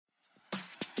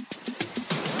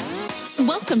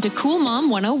Welcome to Cool Mom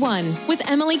 101 with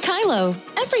Emily Kylo.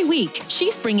 Every week,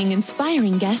 she's bringing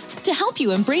inspiring guests to help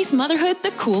you embrace motherhood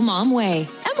the cool mom way.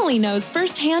 Emily knows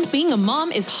firsthand being a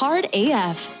mom is hard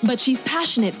AF, but she's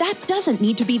passionate that doesn't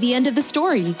need to be the end of the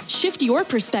story. Shift your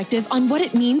perspective on what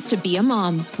it means to be a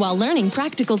mom while learning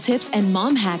practical tips and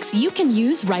mom hacks you can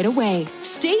use right away.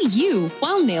 Stay you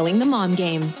while nailing the mom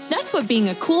game. That's what being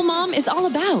a cool mom is all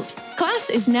about. Class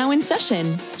is now in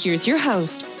session. Here's your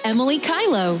host, Emily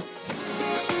Kylo.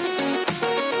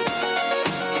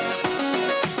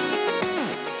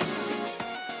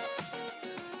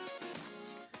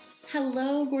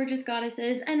 Hello, gorgeous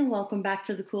goddesses, and welcome back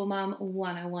to the Cool Mom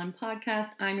 101 podcast.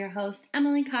 I'm your host,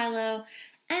 Emily Kylo,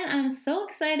 and I'm so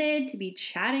excited to be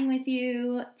chatting with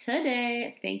you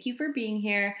today. Thank you for being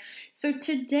here. So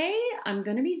today, I'm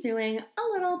going to be doing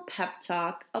a little pep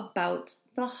talk about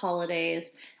the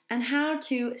holidays and how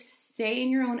to stay in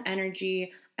your own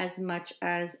energy as much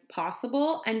as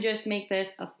possible and just make this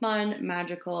a fun,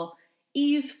 magical,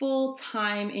 easeful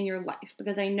time in your life.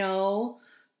 Because I know,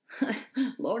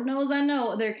 Lord knows I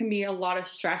know, there can be a lot of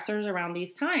stressors around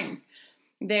these times.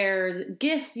 There's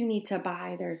gifts you need to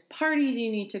buy. There's parties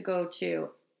you need to go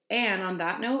to. And on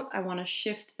that note, I want to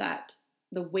shift that,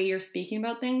 the way you're speaking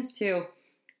about things, to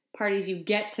parties you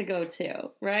get to go to,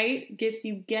 right? Gifts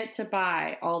you get to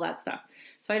buy, all that stuff.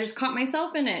 So I just caught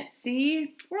myself in it.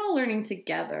 See, we're all learning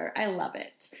together. I love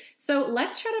it. So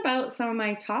let's chat about some of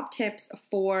my top tips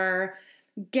for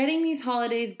getting these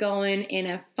holidays going in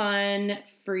a fun,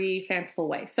 free, fanciful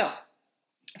way. So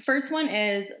first one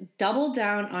is double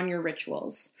down on your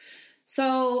rituals.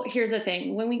 So here's the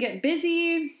thing. When we get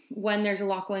busy, when there's a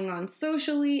lot going on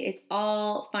socially, it's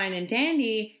all fine and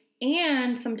dandy.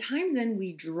 And sometimes then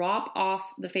we drop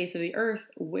off the face of the earth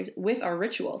with our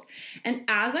rituals. And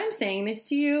as I'm saying this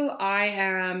to you, I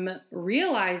am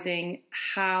realizing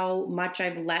how much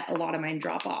I've let a lot of mine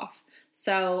drop off.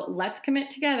 So let's commit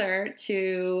together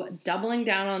to doubling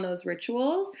down on those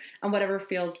rituals and whatever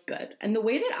feels good. And the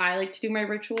way that I like to do my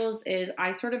rituals is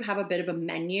I sort of have a bit of a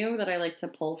menu that I like to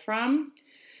pull from.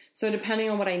 So depending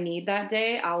on what I need that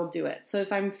day, I'll do it. So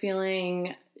if I'm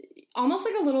feeling almost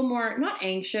like a little more, not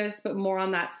anxious, but more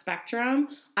on that spectrum,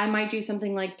 I might do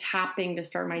something like tapping to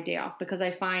start my day off, because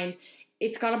I find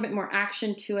it's got a bit more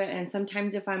action to it. And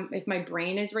sometimes if my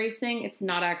brain is racing, it's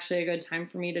not actually a good time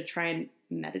for me to try and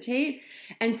meditate.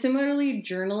 And similarly,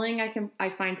 journaling, I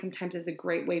find sometimes is a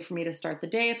great way for me to start the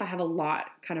day if I have a lot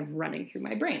kind of running through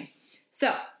my brain.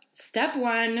 So step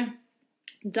one,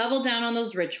 double down on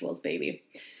those rituals, baby.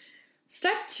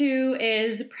 Step two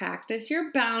is practice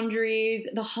your boundaries.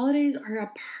 The holidays are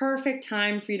a perfect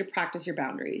time for you to practice your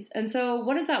boundaries. And so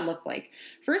what does that look like?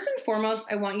 First and foremost,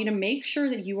 I want you to make sure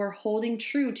that you are holding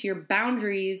true to your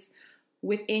boundaries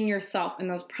within yourself and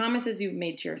those promises you've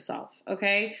made to yourself,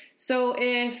 okay? So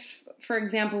if, for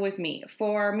example,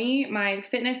 for me, my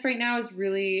fitness right now is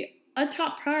really a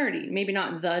top priority. Maybe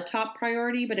not the top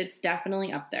priority, but it's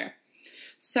definitely up there.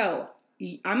 So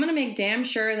I'm going to make damn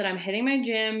sure that I'm hitting my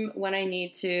gym when I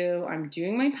need to. I'm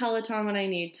doing my Peloton when I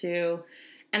need to.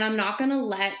 And I'm not going to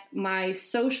let my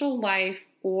social life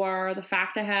or the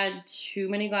fact I had too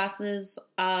many glasses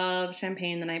of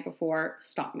champagne the night before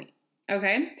stop me.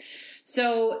 Okay?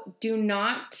 So do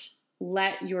not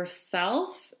let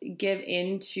yourself give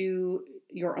into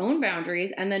your own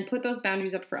boundaries and then put those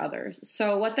boundaries up for others.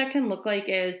 So what that can look like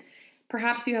is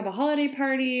perhaps you have a holiday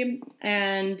party,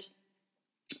 and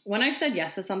when I've said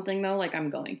yes to something, though, like I'm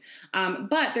going.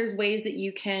 But there's ways that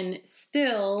you can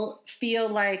still feel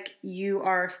like you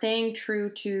are staying true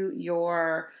to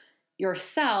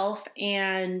yourself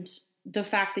and the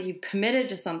fact that you've committed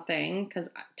to something. Because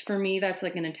for me, that's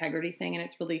like an integrity thing. And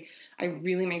I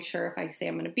really make sure if I say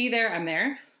I'm going to be there, I'm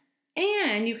there.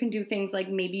 And you can do things like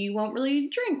maybe you won't really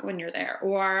drink when you're there,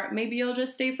 or maybe you'll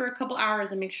just stay for a couple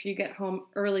hours and make sure you get home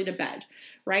early to bed,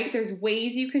 right? There's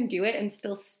ways you can do it and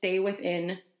still stay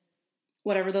within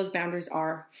whatever those boundaries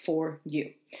are for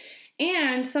you.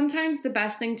 And sometimes the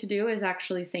best thing to do is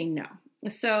actually say no.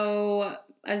 So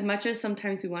as much as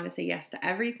sometimes we want to say yes to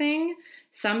everything,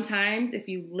 sometimes if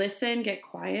you listen, get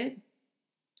quiet,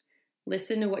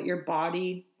 listen to what your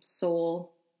body,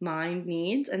 soul, mind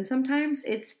needs. And sometimes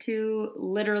it's to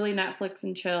literally Netflix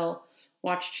and chill,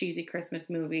 watch cheesy Christmas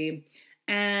movie,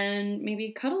 and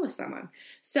maybe cuddle with someone.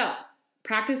 So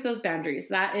practice those boundaries.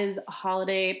 That is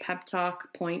holiday pep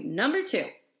talk point number 2.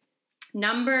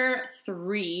 Number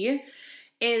 3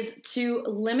 is to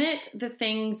limit the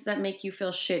things that make you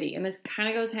feel shitty. And this kind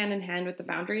of goes hand in hand with the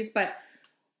boundaries. But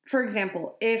for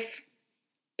example, if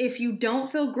you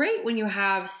don't feel great when you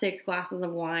have 6 glasses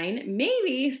of wine,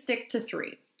 maybe stick to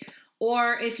 3.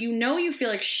 Or if you know you feel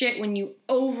like shit when you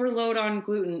overload on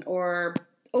gluten or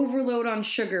overload on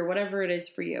sugar, whatever it is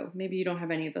for you. Maybe you don't have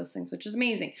any of those things, which is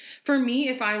amazing. For me,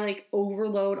 if I like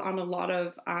overload on a lot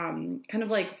of kind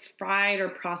of like fried or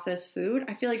processed food,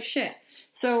 I feel like shit.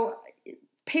 So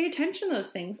pay attention to those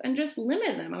things and just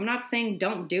limit them. I'm not saying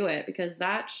don't do it, because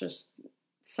that's just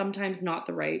sometimes not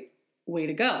the right way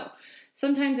to go.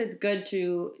 Sometimes it's good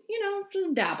to,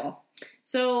 just dabble.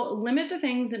 So limit the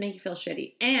things that make you feel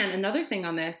shitty. And another thing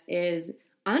on this is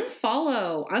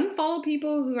unfollow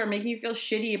people who are making you feel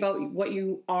shitty about what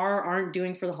you aren't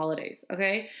doing for the holidays.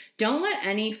 Okay. Don't let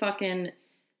any fucking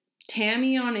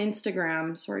Tammy on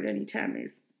Instagram, sorry to any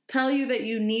Tammys, tell you that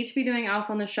you need to be doing Elf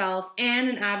on the Shelf and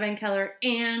an Advent calendar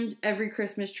and every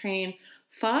Christmas train.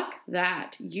 Fuck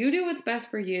that. You do what's best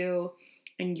for you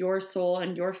and your soul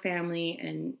and your family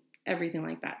and everything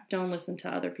like that. Don't listen to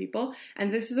other people.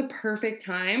 And this is a perfect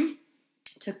time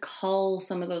to cull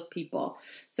some of those people.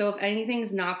 So if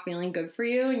anything's not feeling good for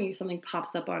you and something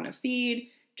pops up on a feed,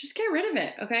 just get rid of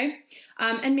it, okay?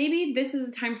 And maybe this is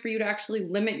a time for you to actually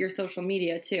limit your social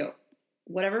media too.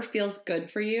 Whatever feels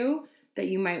good for you that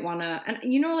you might want to, and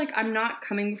I'm not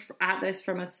coming at this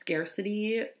from a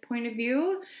scarcity point of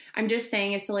view. I'm just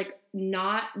saying it's to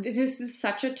this is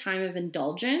such a time of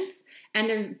indulgence, and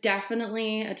there's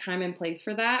definitely a time and place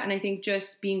for that. And I think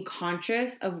just being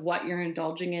conscious of what you're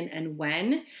indulging in and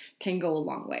when can go a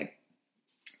long way.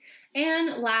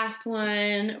 And last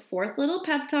one, fourth little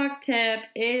pep talk tip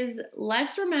is,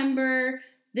 let's remember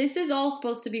this is all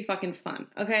supposed to be fucking fun,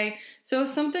 okay? So if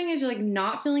something is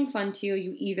not feeling fun to you,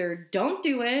 you either don't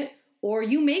do it or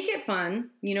you make it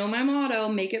fun. You know my motto,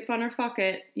 make it fun or fuck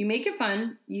it. You make it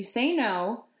fun, you say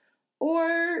no,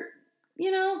 or,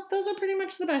 those are pretty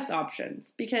much the best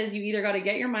options, because you either got to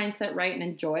get your mindset right and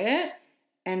enjoy it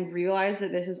and realize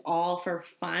that this is all for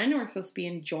fun. We're supposed to be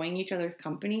enjoying each other's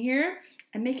company here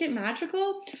and make it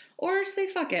magical, or say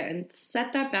fuck it and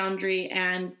set that boundary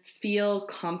and feel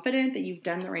confident that you've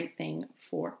done the right thing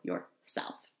for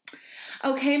yourself.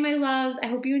 Okay, my loves, I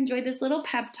hope you enjoyed this little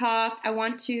pep talk. I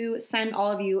want to send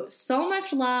all of you so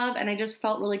much love, and I just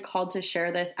felt really called to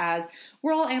share this as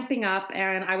we're all amping up,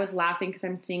 and I was laughing because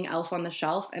I'm seeing Elf on the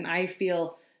Shelf, and I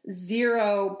feel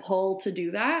zero pull to do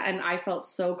that, and I felt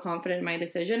so confident in my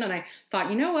decision, and I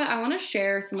thought, you know what, I want to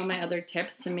share some of my other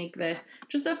tips to make this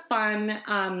just a fun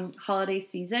holiday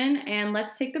season, and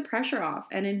let's take the pressure off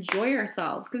and enjoy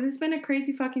ourselves, because it's been a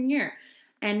crazy fucking year,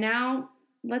 and now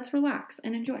let's relax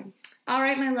and enjoy. All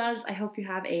right, my loves, I hope you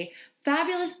have a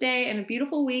fabulous day and a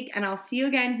beautiful week, and I'll see you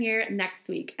again here next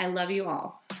week. I love you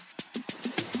all.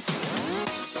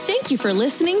 Thank you for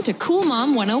listening to Cool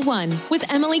Mom 101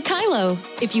 with Emily Kylo.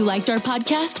 If you liked our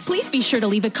podcast, please be sure to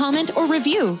leave a comment or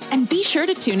review, and be sure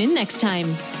to tune in next time.